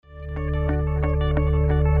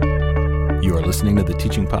listening to the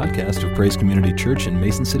teaching podcast of Praise Community Church in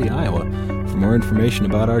Mason City, Iowa. For more information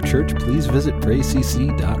about our church, please visit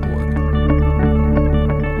praisecc.org.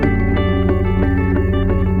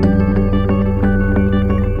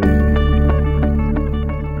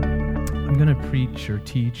 I'm going to preach or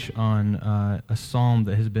teach on a psalm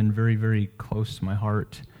that has been very, very close to my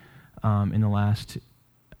heart in the last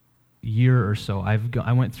year or so.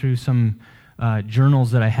 I went through some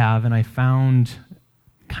journals that I have, and I found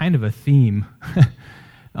kind of a theme,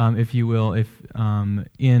 if you will,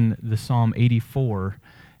 in the Psalm 84.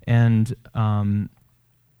 And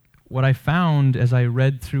what I found as I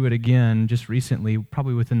read through it again just recently,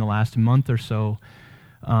 probably within the last month or so,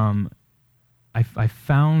 I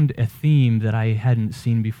found a theme that I hadn't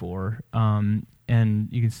seen before. And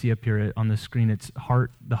you can see up here on the screen, it's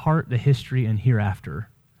the heart, the history, and hereafter.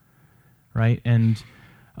 Right? And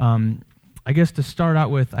I guess to start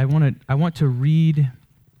out with, I want to read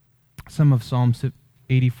some of Psalm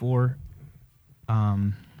 84,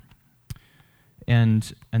 and then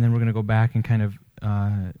we're going to go back and kind of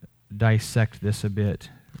dissect this a bit.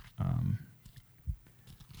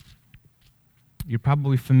 You're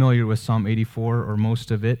probably familiar with Psalm 84, or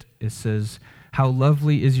most of it. It says, "How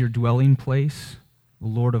lovely is your dwelling place,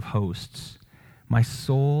 Lord of hosts. My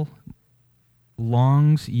soul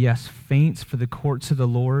longs, yes, faints for the courts of the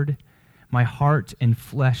Lord. My heart and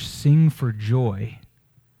flesh sing for joy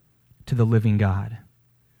to the living God.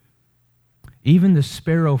 Even the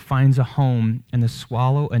sparrow finds a home, and the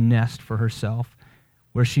swallow a nest for herself,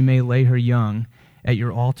 where she may lay her young at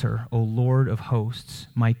your altar, O Lord of hosts,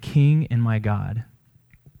 my King and my God.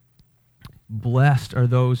 Blessed are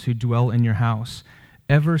those who dwell in your house,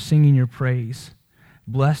 ever singing your praise.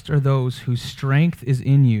 Blessed are those whose strength is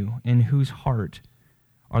in you, and whose heart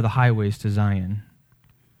are the highways to Zion."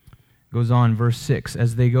 Goes on, verse 6,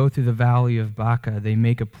 "As they go through the valley of Baca, they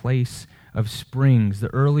make a place of springs.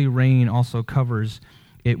 The early rain also covers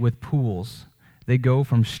it with pools. They go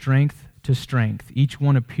from strength to strength. Each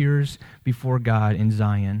one appears before God in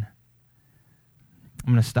Zion."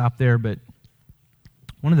 I'm going to stop there, but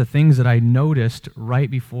one of the things that I noticed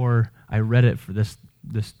right before I read it for this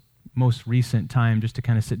most recent time, just to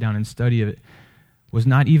kind of sit down and study it, was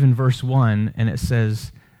not even verse 1, and it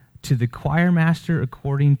says, "To the choir master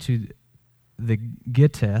according to the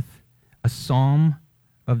Gittith, a psalm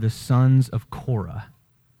of the sons of Korah."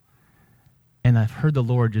 And I've heard the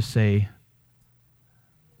Lord just say,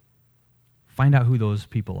 find out who those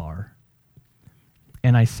people are.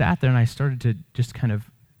 And I sat there and I started to just kind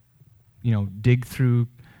of, dig through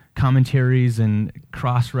commentaries and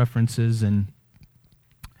cross-references. And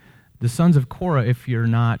the sons of Korah, if you're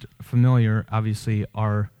not familiar, obviously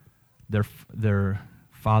are their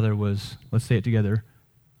father was, let's say it together,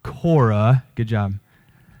 Korah. Good job.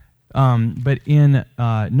 But in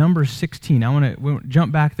Numbers 16, I want to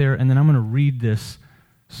jump back there, and then I'm going to read this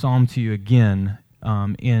psalm to you again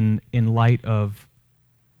in light of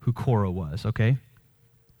who Korah was, okay?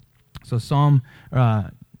 So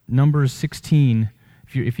Numbers 16,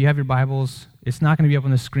 if you have your Bibles, it's not going to be up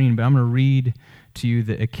on the screen, but I'm going to read to you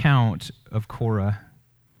the account of Korah.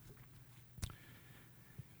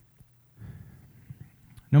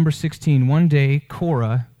 Number 16, "One day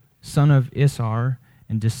Korah, son of Issar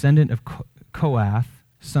and descendant of Kohath,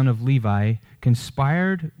 son of Levi,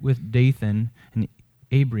 conspired with Dathan and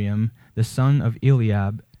Abiram, the son of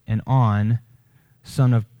Eliab, and On,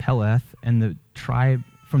 son of Peleth, and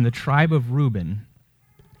from the tribe of Reuben.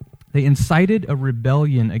 They incited a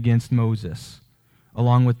rebellion against Moses,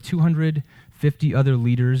 along with 250 other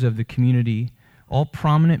leaders of the community, all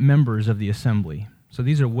prominent members of the assembly." So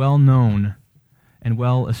these are well-known and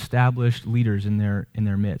well-established leaders in their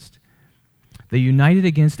midst. "They united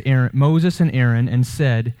against Moses and Aaron and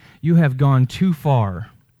said, 'You have gone too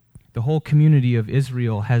far. The whole community of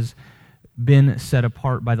Israel has been set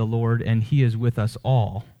apart by the Lord, and he is with us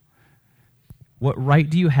all. What right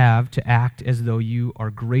do you have to act as though you are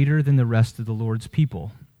greater than the rest of the Lord's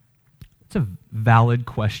people?'" It's a valid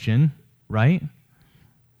question, right?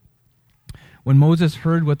 "When Moses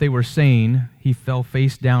heard what they were saying, he fell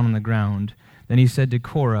face down on the ground. Then he said to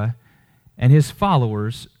Korah and his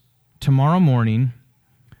followers, 'Tomorrow morning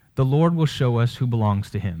the Lord will show us who belongs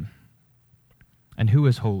to him and who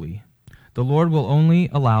is holy. The Lord will only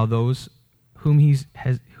allow those whom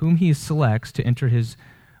he selects to enter his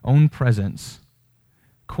own presence.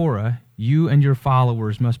 Korah, you and your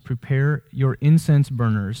followers must prepare your incense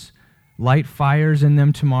burners, light fires in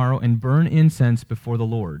them tomorrow, and burn incense before the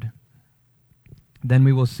Lord. Then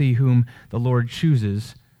we will see whom the Lord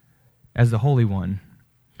chooses as the Holy One.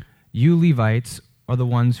 You Levites are the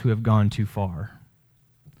ones who have gone too far."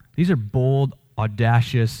 These are bold,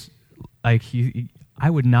 audacious Like, I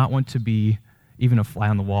would not want to be even a fly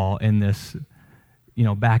on the wall in this,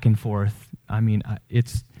 back and forth. I mean,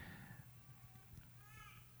 it's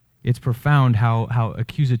profound how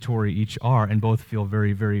accusatory each are, and both feel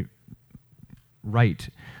very, very right.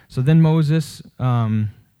 So then Moses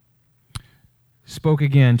spoke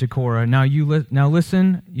again to Korah. Now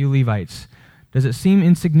listen, you Levites. Does it seem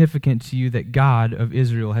insignificant to you that God of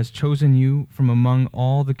Israel has chosen you from among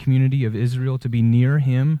all the community of Israel to be near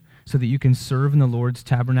him, so that you can serve in the Lord's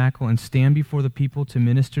tabernacle and stand before the people to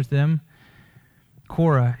minister to them?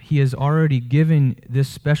 Korah, he has already given this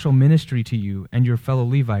special ministry to you and your fellow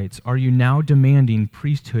Levites. Are you now demanding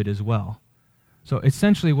priesthood as well? So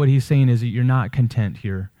essentially what he's saying is that you're not content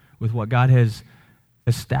here with what God has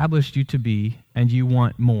established you to be, and you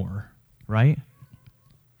want more, right?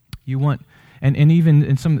 You want, and even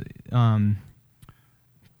in some,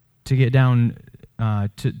 to get down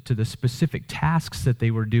to the specific tasks that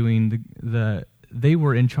they were doing, they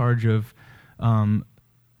were in charge of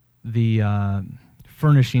the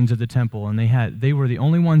furnishings of the temple, and they were the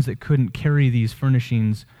only ones that couldn't carry these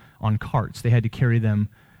furnishings on carts. They had to carry them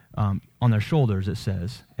on their shoulders, it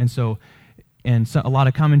says. And so a lot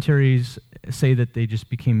of commentaries say that they just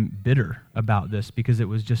became bitter about this because it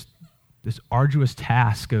was just this arduous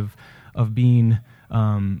task of being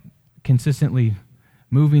consistently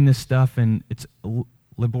moving this stuff, and it's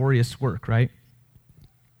laborious work, right?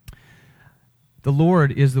 The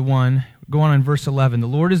Lord is the one, go on in verse 11, the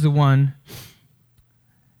Lord is the one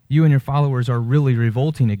you and your followers are really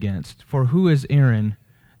revolting against. For who is Aaron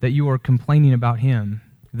that you are complaining about him?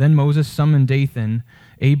 Then Moses summoned Dathan,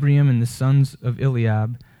 Abiram, and the sons of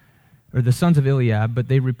Eliab, but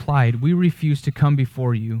they replied, we refuse to come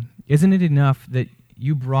before you. Isn't it enough that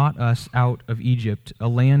you brought us out of Egypt, a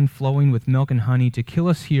land flowing with milk and honey, to kill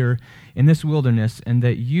us here in this wilderness, and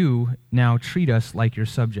that you now treat us like your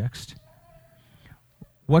subjects?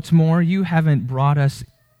 What's more, you haven't brought us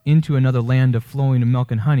into another land of flowing of milk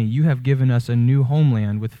and honey. You have given us a new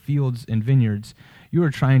homeland with fields and vineyards. Are you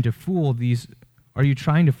trying to fool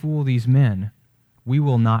these men? We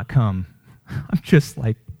will not come. I'm just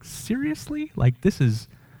like, seriously? Like, this is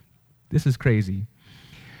crazy.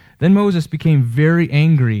 Then Moses became very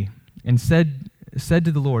angry and said to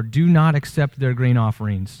the Lord, do not accept their grain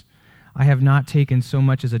offerings. I have not taken so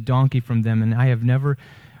much as a donkey from them, and I have never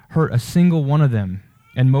hurt a single one of them.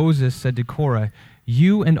 And Moses said to Korah,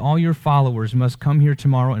 you and all your followers must come here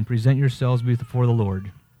tomorrow and present yourselves before the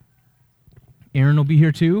Lord. Aaron will be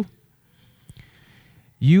here too.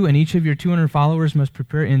 You and each of your 200 followers must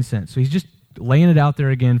prepare incense. So he's just laying it out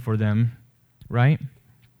there again for them, right?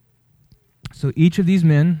 So each of these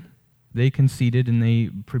men, they conceded and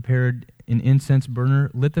they prepared an incense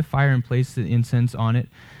burner, lit the fire and placed the incense on it.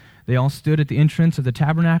 They all stood at the entrance of the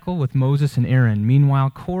tabernacle with Moses and Aaron.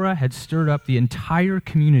 Meanwhile, Korah had stirred up the entire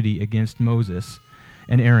community against Moses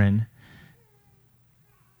and Aaron.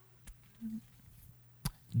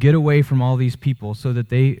 Get away from all these people so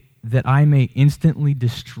that I may instantly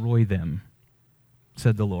destroy them,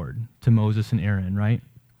 said the Lord to Moses and Aaron, right?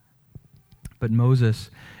 But Moses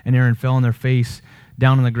and Aaron fell on their face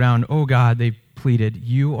down on the ground. Oh God, they pleaded,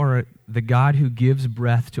 you are the God who gives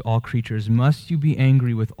breath to all creatures. Must you be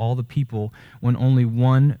angry with all the people when only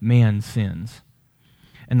one man sins?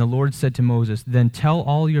 And the Lord said to Moses, then tell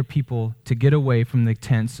all your people to get away from the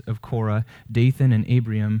tents of Korah, Dathan, and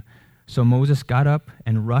Abiram. So Moses got up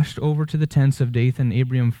and rushed over to the tents of Dathan and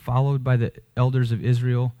Abiram, followed by the elders of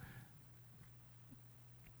Israel.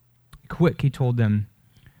 Quick, he told them,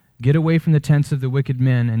 get away from the tents of the wicked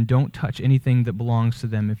men and don't touch anything that belongs to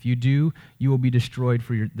them. If you do, you will be destroyed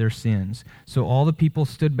for their sins. So all the people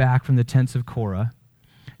stood back from the tents of Korah,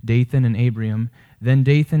 Dathan and Abiram. Then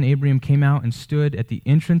Dathan and Abiram came out and stood at the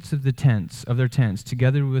entrance of their tents,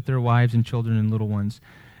 together with their wives and children and little ones.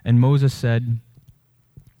 And Moses said,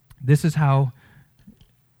 this is how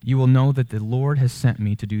you will know that the Lord has sent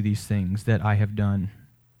me to do these things that I have done.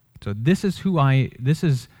 So this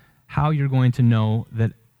is how you're going to know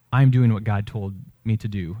that I'm doing what God told me to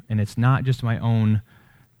do. And it's not just my own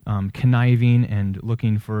conniving and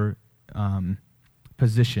looking for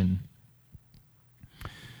position.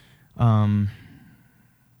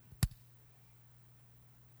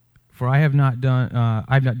 For I've not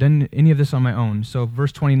done any of this on my own. So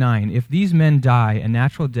verse 29, if these men die a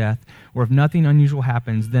natural death, or if nothing unusual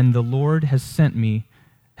happens, then the Lord has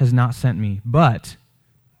not sent me. But,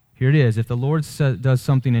 here it is, if the Lord does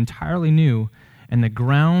something entirely new, and the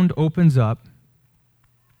ground opens up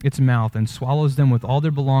its mouth and swallows them with all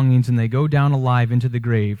their belongings, and they go down alive into the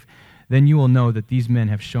grave, then you will know that these men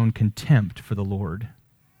have shown contempt for the Lord.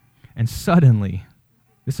 And suddenly,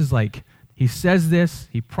 this is like He says this,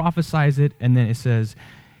 he prophesies it, and then it says,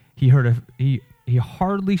 he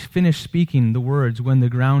hardly finished speaking the words when the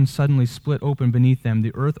ground suddenly split open beneath them.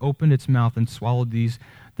 The earth opened its mouth and swallowed the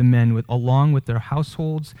men along with their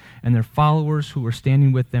households and their followers who were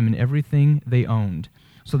standing with them and everything they owned.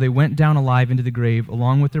 So they went down alive into the grave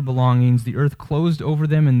along with their belongings. The earth closed over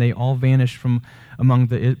them, and they all vanished from among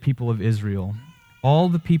the people of Israel. All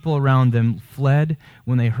the people around them fled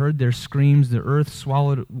when they heard their screams. The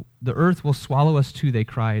earth will swallow us too, they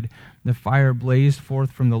cried. The fire blazed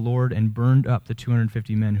forth from the Lord and burned up the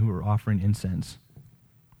 250 men who were offering incense.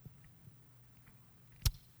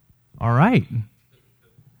 All right.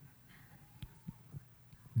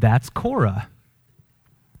 That's Korah.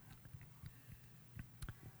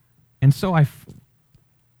 And so I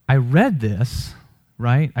read this,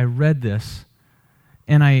 right? I read this,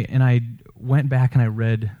 and I went back and I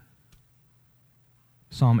read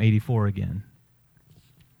Psalm 84 again.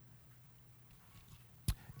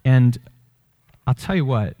 And I'll tell you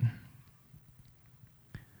what,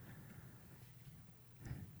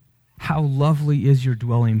 how lovely is your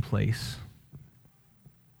dwelling place,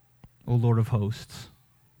 O Lord of hosts.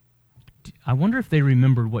 I wonder if they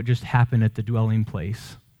remembered what just happened at the dwelling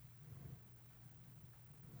place.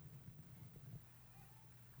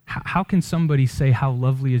 How can somebody say how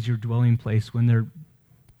lovely is your dwelling place when their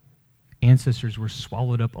ancestors were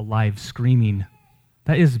swallowed up alive screaming?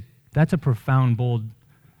 That's a profound, bold,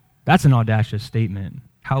 that's an audacious statement.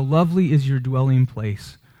 How lovely is your dwelling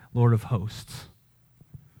place, Lord of hosts.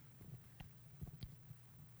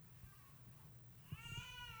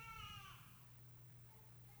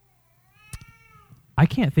 I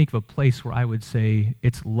can't think of a place where I would say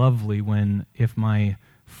it's lovely if my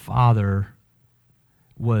father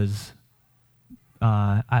was,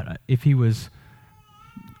 if he was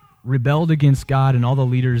rebelled against God and all the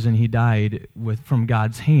leaders and he died from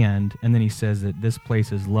God's hand, and then he says that this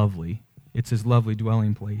place is lovely. It's his lovely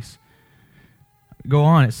dwelling place. Go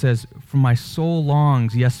on, it says, for my soul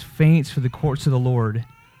longs, yes, faints for the courts of the Lord.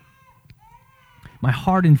 My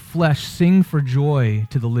heart and flesh sing for joy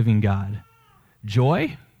to the living God.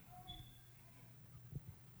 Joy?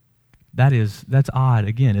 That's odd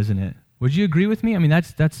again, isn't it? Would you agree with me? I mean,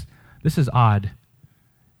 this is odd.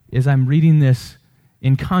 As I'm reading this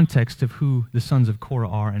in context of who the sons of Korah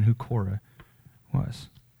are and who Korah was.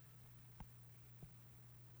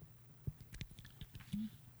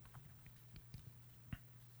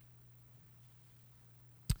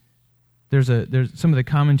 There's some of the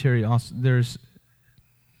commentary also.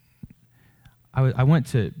 I went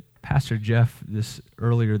to Pastor Jeff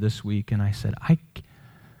earlier this week, and I said,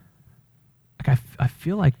 I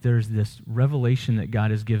feel like there's this revelation that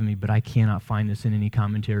God has given me, but I cannot find this in any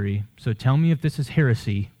commentary. So tell me if this is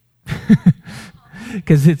heresy.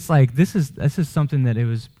 Because it's like, this is something that it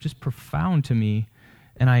was just profound to me.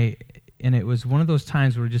 And it was one of those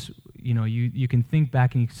times where just, you can think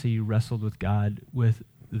back and you can see you wrestled with God with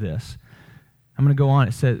this. I'm going to go on.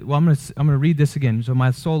 It says, I'm going to read this again. So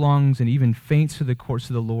my soul longs and even faints for the courts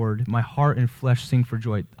of the Lord. My heart and flesh sing for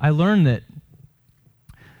joy. I learned that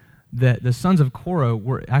the sons of Korah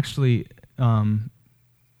were actually,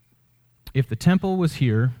 if the temple was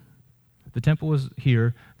here,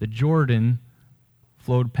 the Jordan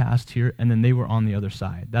flowed past here, and then they were on the other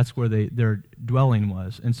side. That's where their dwelling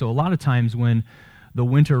was. And so a lot of times when the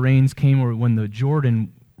winter rains came or when the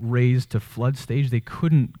Jordan raised to flood stage, they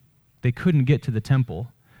couldn't get to the temple.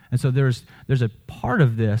 And so there's a part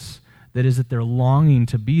of this that is that they're longing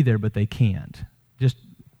to be there, but they can't. Just,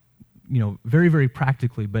 very, very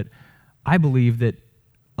practically. But I believe that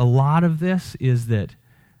a lot of this is that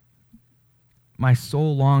my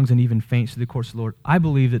soul longs and even faints to the courts of the Lord. I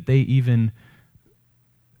believe that they even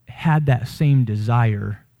had that same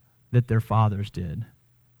desire that their fathers did,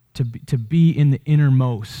 to be in the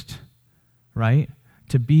innermost, right?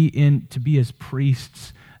 To be as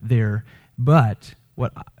priests there. But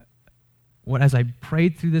what as I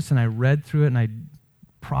prayed through this and I read through it and I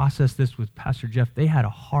processed this with Pastor Jeff, they had a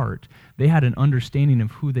heart. They had an understanding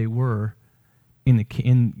of who they were in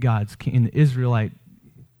the Israelite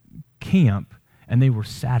camp, and they were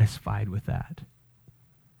satisfied with that,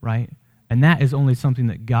 right? And that is only something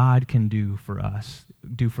that God can do for us,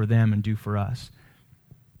 do for them, and do for us.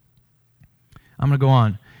 I'm going to go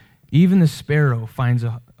on. Even the sparrow finds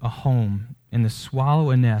a home, and the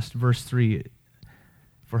swallow a nest, verse 3,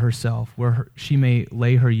 for herself, where she may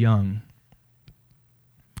lay her young.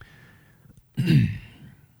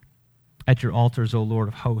 At your altars, O Lord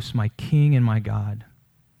of hosts, my King and my God.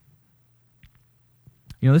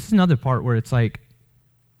 This is another part where it's like,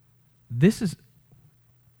 this is,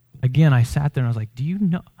 again, I sat there and I was like, do you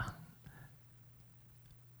know?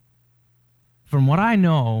 from what I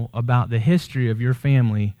know about the history of your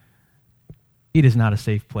family, it is not a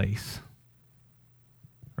safe place.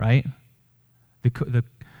 Right?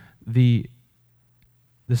 The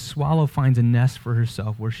swallow finds a nest for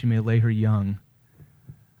herself where she may lay her young.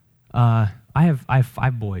 I have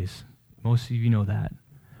 5 boys. Most of you know that.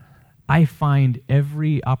 I find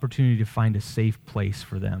every opportunity to find a safe place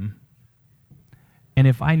for them. And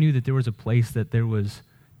if I knew that there was a place that there was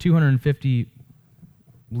 250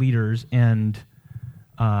 leaders and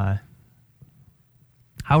however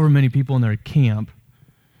many people in their camp,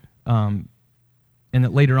 and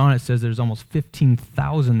that later on it says there's almost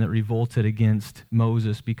 15,000 that revolted against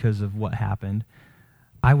Moses because of what happened,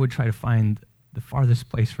 I would try to find the farthest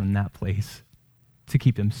place from that place to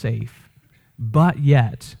keep them safe. But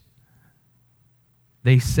yet,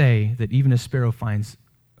 they say that even a sparrow finds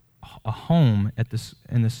a home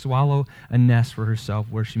and the swallow a nest for herself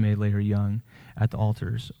where she may lay her young at the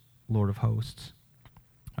altars, Lord of hosts,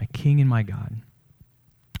 my King and my God.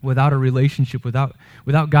 Without a relationship, without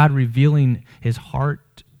God revealing his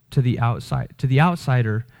heart to the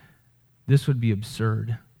outsider, this would be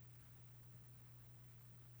absurd.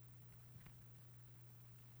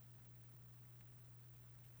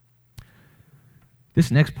 This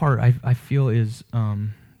next part I feel is,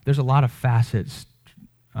 there's a lot of facets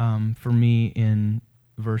for me in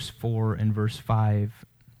verse 4 and verse 5.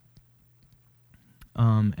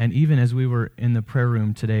 And even as we were in the prayer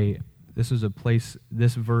room today, this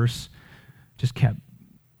verse just kept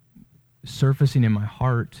surfacing in my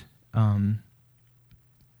heart.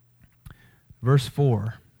 Verse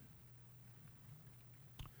 4,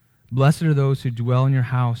 blessed are those who dwell in your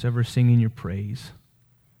house, ever singing your praise.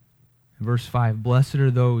 Verse 5, blessed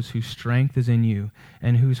are those whose strength is in you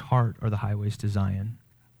and whose heart are the highways to Zion.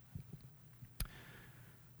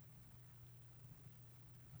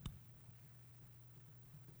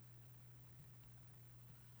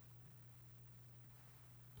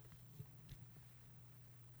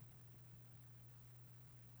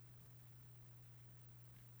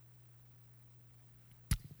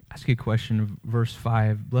 Ask you a question of verse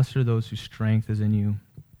 5. Blessed are those whose strength is in you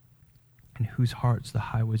and whose hearts the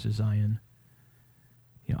highways of Zion.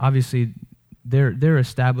 You know, obviously, they're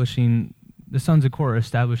establishing, the sons of Korah are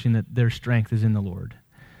establishing that their strength is in the Lord.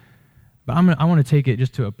 But I want to take it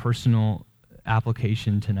just to a personal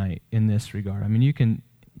application tonight in this regard. I mean, you can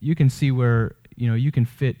see where, you can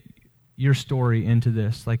fit your story into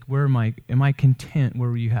this. Like, am I content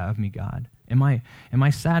where you have me, God? Am I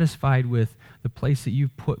satisfied with the place that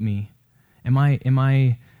you've put me? Am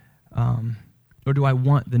I or do I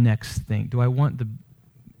want the next thing? Do I want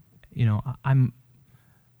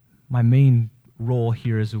my main role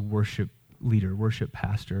here is a worship leader, worship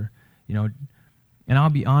pastor, and I'll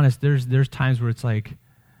be honest, there's times where it's like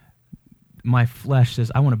my flesh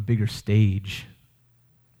says, I want a bigger stage.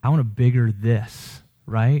 I want a bigger this,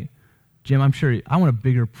 right? Jim, I'm sure I want a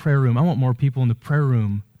bigger prayer room. I want more people in the prayer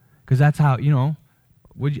room. Because that's how,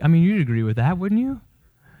 you'd agree with that, wouldn't you?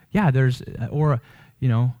 Yeah,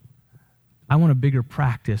 I want a bigger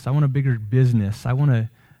practice. I want a bigger business.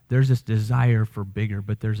 There's this desire for bigger,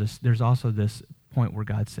 but there's also this point where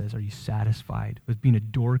God says, are you satisfied with being a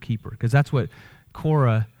doorkeeper? Because that's what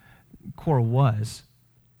Korah was.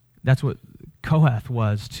 That's what Kohath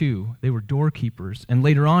was too. They were doorkeepers. And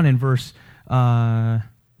later on in verse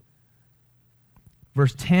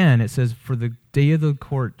 10, it says, for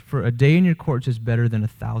a day in your courts is better than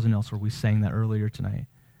 1,000 elsewhere. We sang that earlier tonight.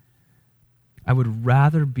 I would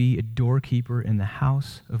rather be a doorkeeper in the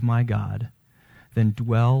house of my God than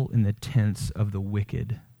dwell in the tents of the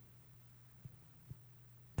wicked.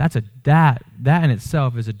 That in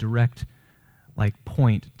itself is a direct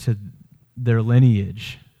point to their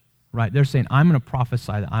lineage, right? They're saying, I'm going to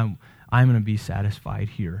prophesy that I'm going to be satisfied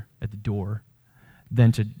here at the door.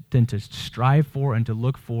 Than to strive for and to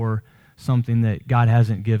look for something that God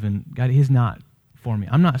hasn't given. God is not for me.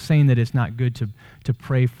 I'm not saying that it's not good to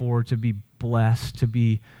pray for, to be blessed, to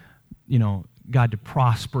be, God to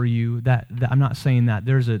prosper you. That I'm not saying that.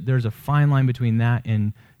 There's a fine line between that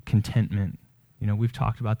and contentment. We've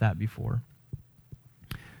talked about that before.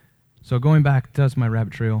 So going back, that's my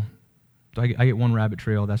rabbit trail. So I get one rabbit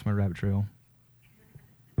trail. That's my rabbit trail.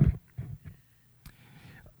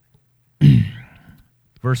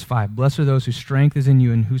 Verse 5, blessed are those whose strength is in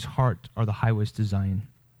you and whose heart are the highways to Zion.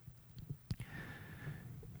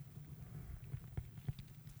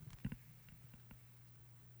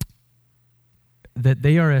 That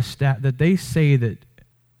they say that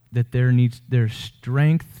their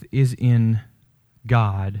strength is in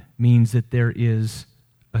God means that there is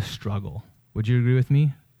a struggle. Would you agree with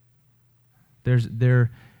me?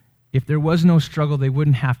 if there was no struggle, they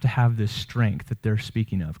wouldn't have to have this strength that they're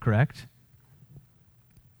speaking of, correct?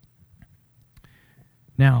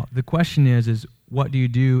 Now, the question is what do you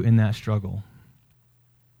do in that struggle?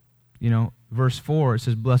 Verse 4, it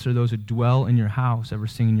says, "Blessed are those who dwell in your house, ever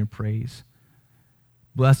singing your praise.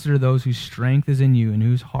 Blessed are those whose strength is in you, and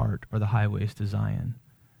whose heart are the highways to Zion."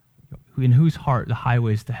 In whose heart the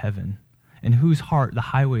highways to heaven, in whose heart the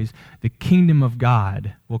highways, the kingdom of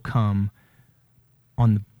God will come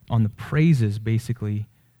on the praises, basically,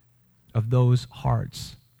 of those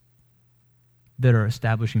hearts that are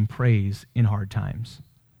establishing praise in hard times.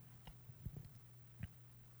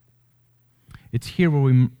 It's here where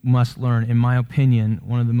we must learn, in my opinion,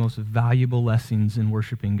 one of the most valuable lessons in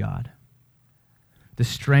worshiping God. The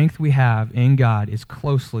strength we have in God is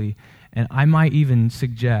closely, and I might even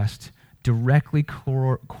suggest, directly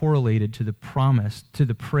correlated to the promise, to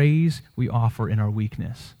the praise we offer in our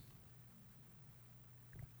weakness.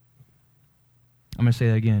 I'm going to say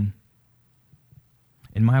that again.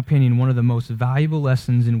 In my opinion, one of the most valuable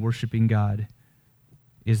lessons in worshiping God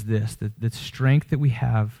is this, that the strength that we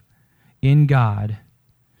have in God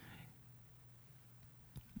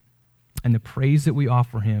and the praise that we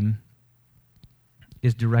offer Him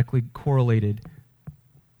is directly correlated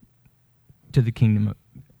to the kingdom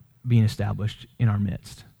being established in our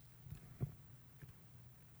midst.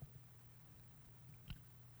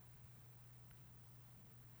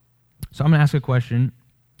 So I'm going to ask a question,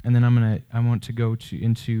 and then I want to go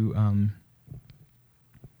into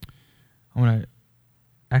I want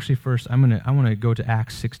to go to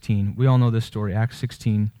Acts 16. We all know this story, Acts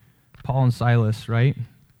 16. Paul and Silas, right?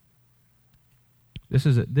 This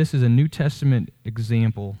is a New Testament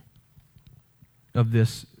example of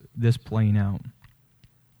this playing out.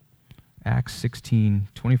 Acts 16,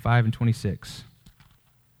 25 and 26.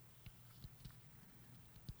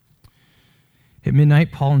 At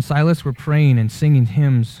midnight, Paul and Silas were praying and singing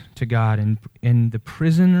hymns to God, and the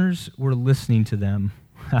prisoners were listening to them.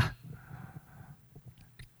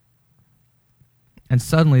 And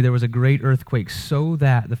suddenly there was a great earthquake, so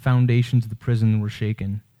that the foundations of the prison were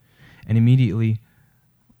shaken. And immediately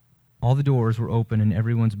all the doors were open and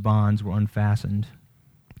everyone's bonds were unfastened.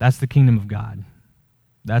 That's the kingdom of God.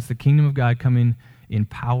 That's the kingdom of God coming in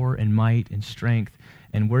power and might and strength.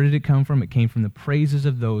 And where did it come from? It came from the praises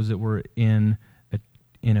of those that were in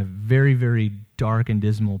a very, very dark and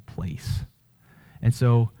dismal place. And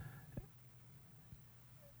so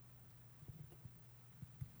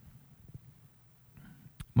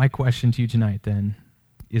my question to you tonight then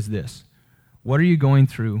is this: what are you going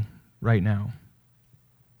through right now?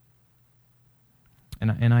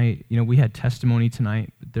 And I we had testimony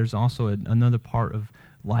tonight, but there's also another part of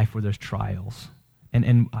life where there's trials.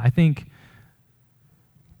 And I think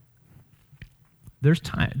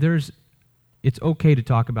it's okay to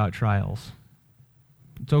talk about trials.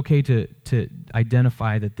 It's okay to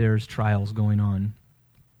identify that there's trials going on.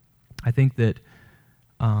 I think that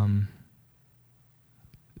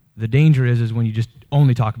the danger is when you just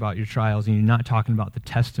only talk about your trials and you're not talking about the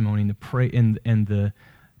testimony and the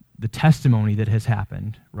testimony that has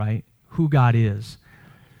happened, right? Who God is.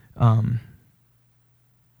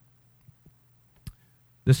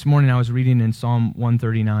 This morning I was reading in Psalm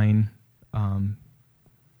 139.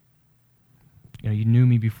 You knew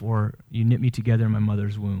me before you knit me together in my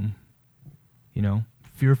mother's womb.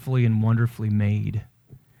 Fearfully and wonderfully made.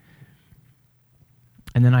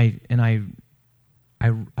 And then I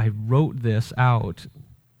wrote this out.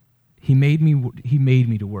 He made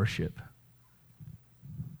me to worship.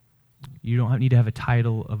 You don't need to have a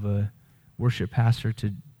title of a worship pastor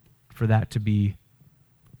for that to be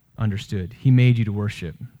understood. He made you to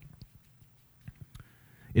worship.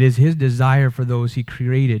 It is His desire for those He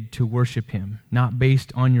created to worship Him, not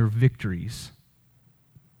based on your victories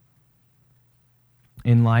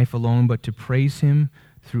in life alone, but to praise Him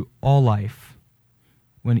through all life,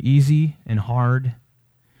 when easy and hard,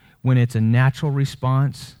 when it's a natural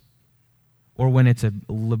response, or when it's a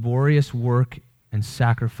laborious work and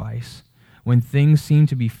sacrifice, when things seem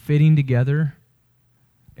to be fitting together,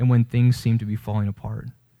 and when things seem to be falling apart.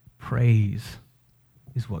 Praise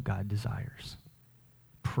is what God desires.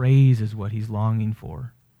 Praise is what He's longing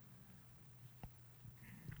for.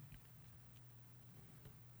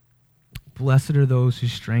 Blessed are those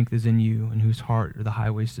whose strength is in you and whose heart are the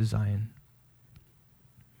highways to Zion.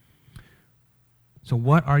 So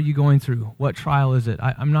what are you going through? What trial is it?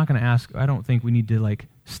 I'm not going to ask. I don't think we need to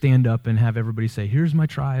stand up and have everybody say, here's my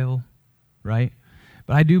trial, right?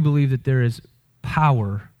 But I do believe that there is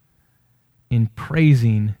power in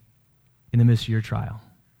praising in the midst of your trial.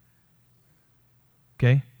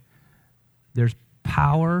 Okay? There's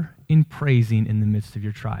power in praising in the midst of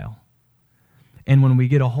your trial. And when we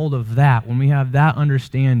get a hold of that, when we have that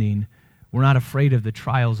understanding, we're not afraid of the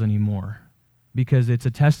trials anymore because it's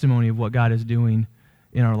a testimony of what God is doing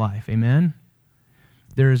in our life. Amen?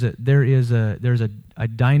 There is a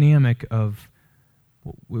dynamic of,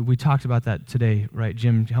 we talked about that today, right?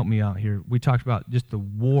 Jim, help me out here. We talked about just the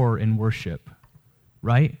war in worship,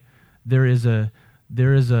 right?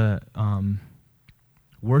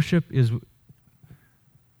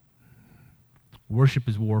 Worship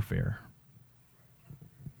is warfare.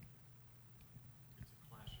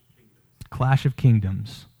 Clash of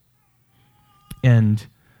kingdoms. And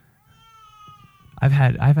I've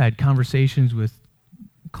had conversations with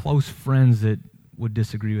close friends that would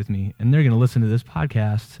disagree with me, and they're going to listen to this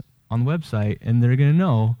podcast on the website, and they're going to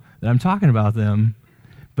know that I'm talking about them.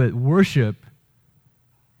 But worship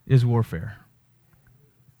is warfare.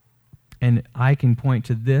 And I can point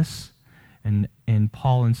to this and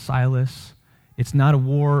Paul and Silas. It's not a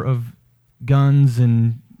war of guns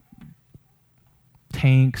and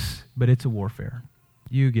tanks, but it's a warfare.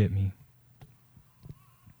 You get me.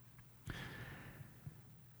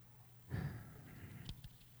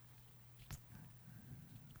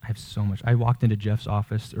 I have so much. I walked into Jeff's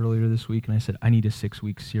office earlier this week and I said, I need a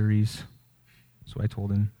 6-week series. So I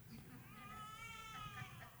told him.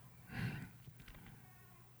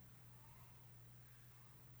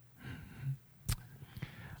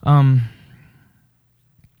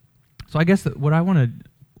 So I guess what I want to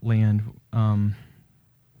land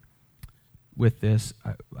with this,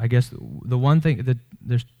 I guess the one thing that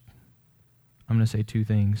I'm going to say 2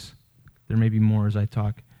 things. There may be more as I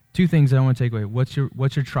talk. 2 things that I want to take away. What's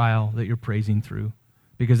your trial that you're praising through?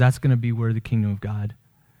 Because that's going to be where the kingdom of God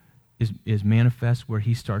is manifest, where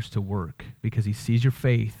he starts to work. Because he sees your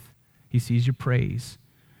faith. He sees your praise.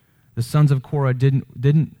 The sons of Korah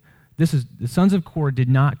the sons of Korah did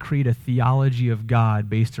not create a theology of God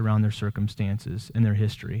based around their circumstances and their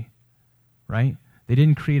history. Right? They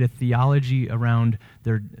didn't create a theology around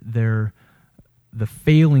the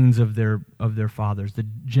failings of their fathers, the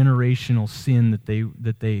generational sin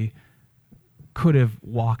that they could have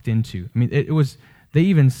walked into. I mean, it was. They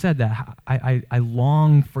even said that I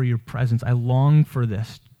long for your presence. I long for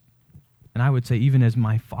this, and I would say even as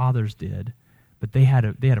my fathers did, but they had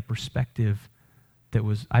a perspective that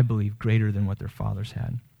was, I believe, greater than what their fathers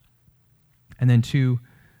had. And then 2.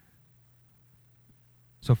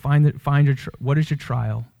 So what is your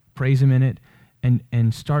trial? Praise him in it.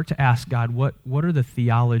 And start to ask God, what are the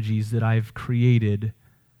theologies that I've created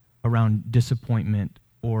around disappointment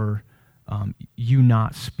or you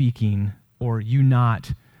not speaking or you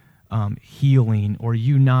not healing or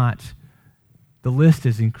you not... The list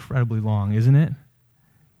is incredibly long, isn't it?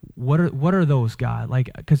 What are those, God?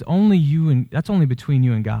 Because only you and that's only between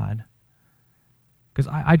you and God. Because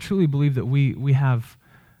I truly believe that we have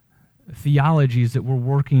theologies that we're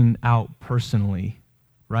working out personally,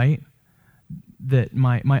 right? That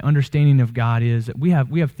my understanding of God is that we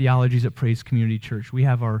have theologies at Praise Community Church. We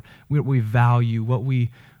have what we value, what we,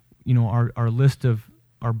 our list of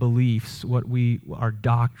our beliefs, our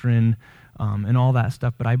doctrine, and all that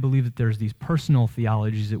stuff. But I believe that there's these personal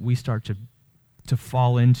theologies that we start to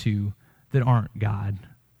fall into that aren't God,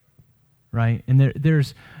 right? And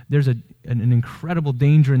there's an incredible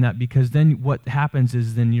danger in that, because then what happens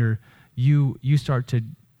is then you start to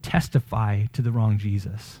testify to the wrong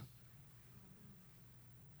Jesus.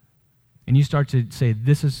 And you start to say,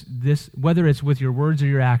 this, whether it's with your words or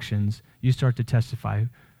your actions, you start to testify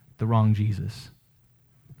the wrong Jesus.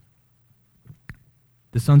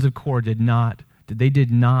 The sons of Korah did not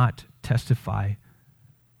testify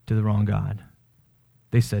to the wrong God.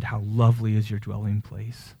 They said, how lovely is your dwelling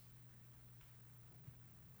place.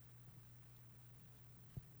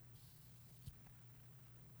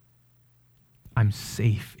 I'm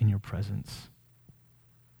safe in your presence.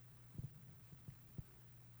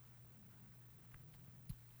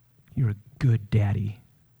 You're a good daddy.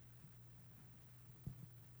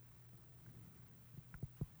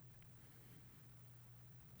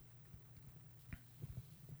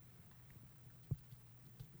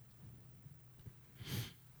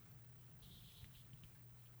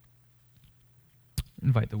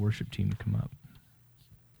 Invite the worship team to come up.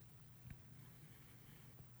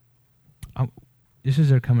 Just as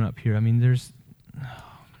they're coming up here, I mean, there's...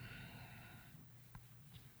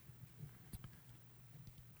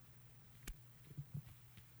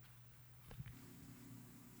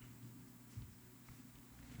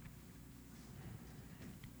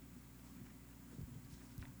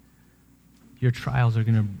 Your trials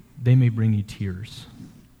they may bring you tears.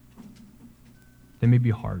 They may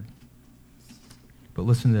be hard. But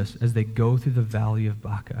listen to this. As they go through the valley of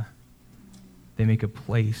Baca, they make a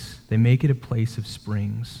place. They make it a place of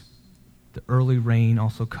springs. The early rain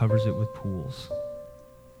also covers it with pools.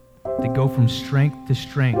 They go from strength to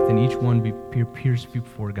strength, and each one appears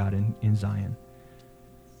before God in Zion.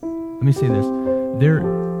 Let me say this.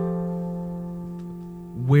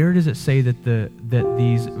 Where does it say that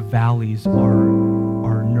these valleys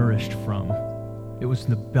are nourished from? It was in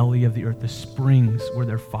the belly of the earth, the springs where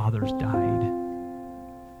their fathers died.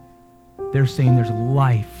 They're saying there's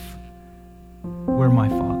life where my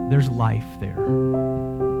father, there's life there.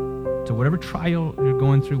 So whatever trial you're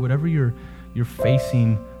going through, whatever you're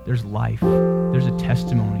facing, there's life. There's a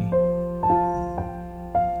testimony.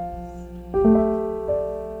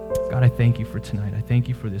 God, I thank you for tonight. I thank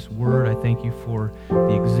you for this word. I thank you for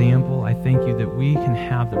the example. I thank you that we can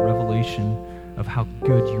have the revelation of how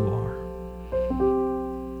good you are.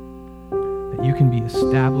 That you can be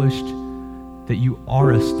established, that you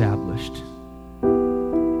are established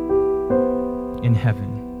in heaven.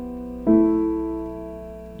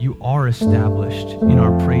 You are established in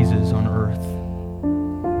our praises on earth.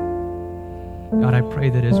 God, I pray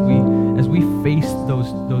that as we face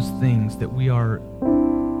those things that we are,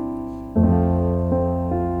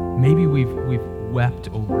 maybe we've wept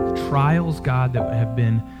over trials, God, that have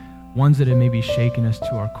been ones that have maybe shaken us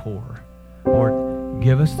to our core. Lord,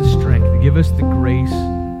 give us the strength, give us the grace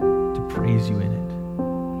to praise you in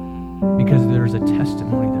it. Because there's a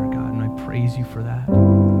testimony there, God, and I praise you for that.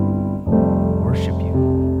 Worship you.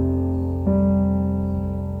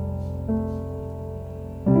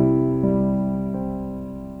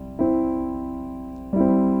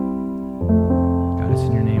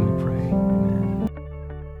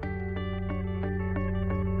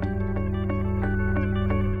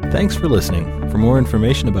 Thanks for listening. For more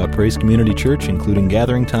information about Praise Community Church, including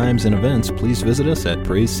gathering times and events, please visit us at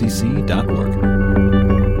praisecc.org.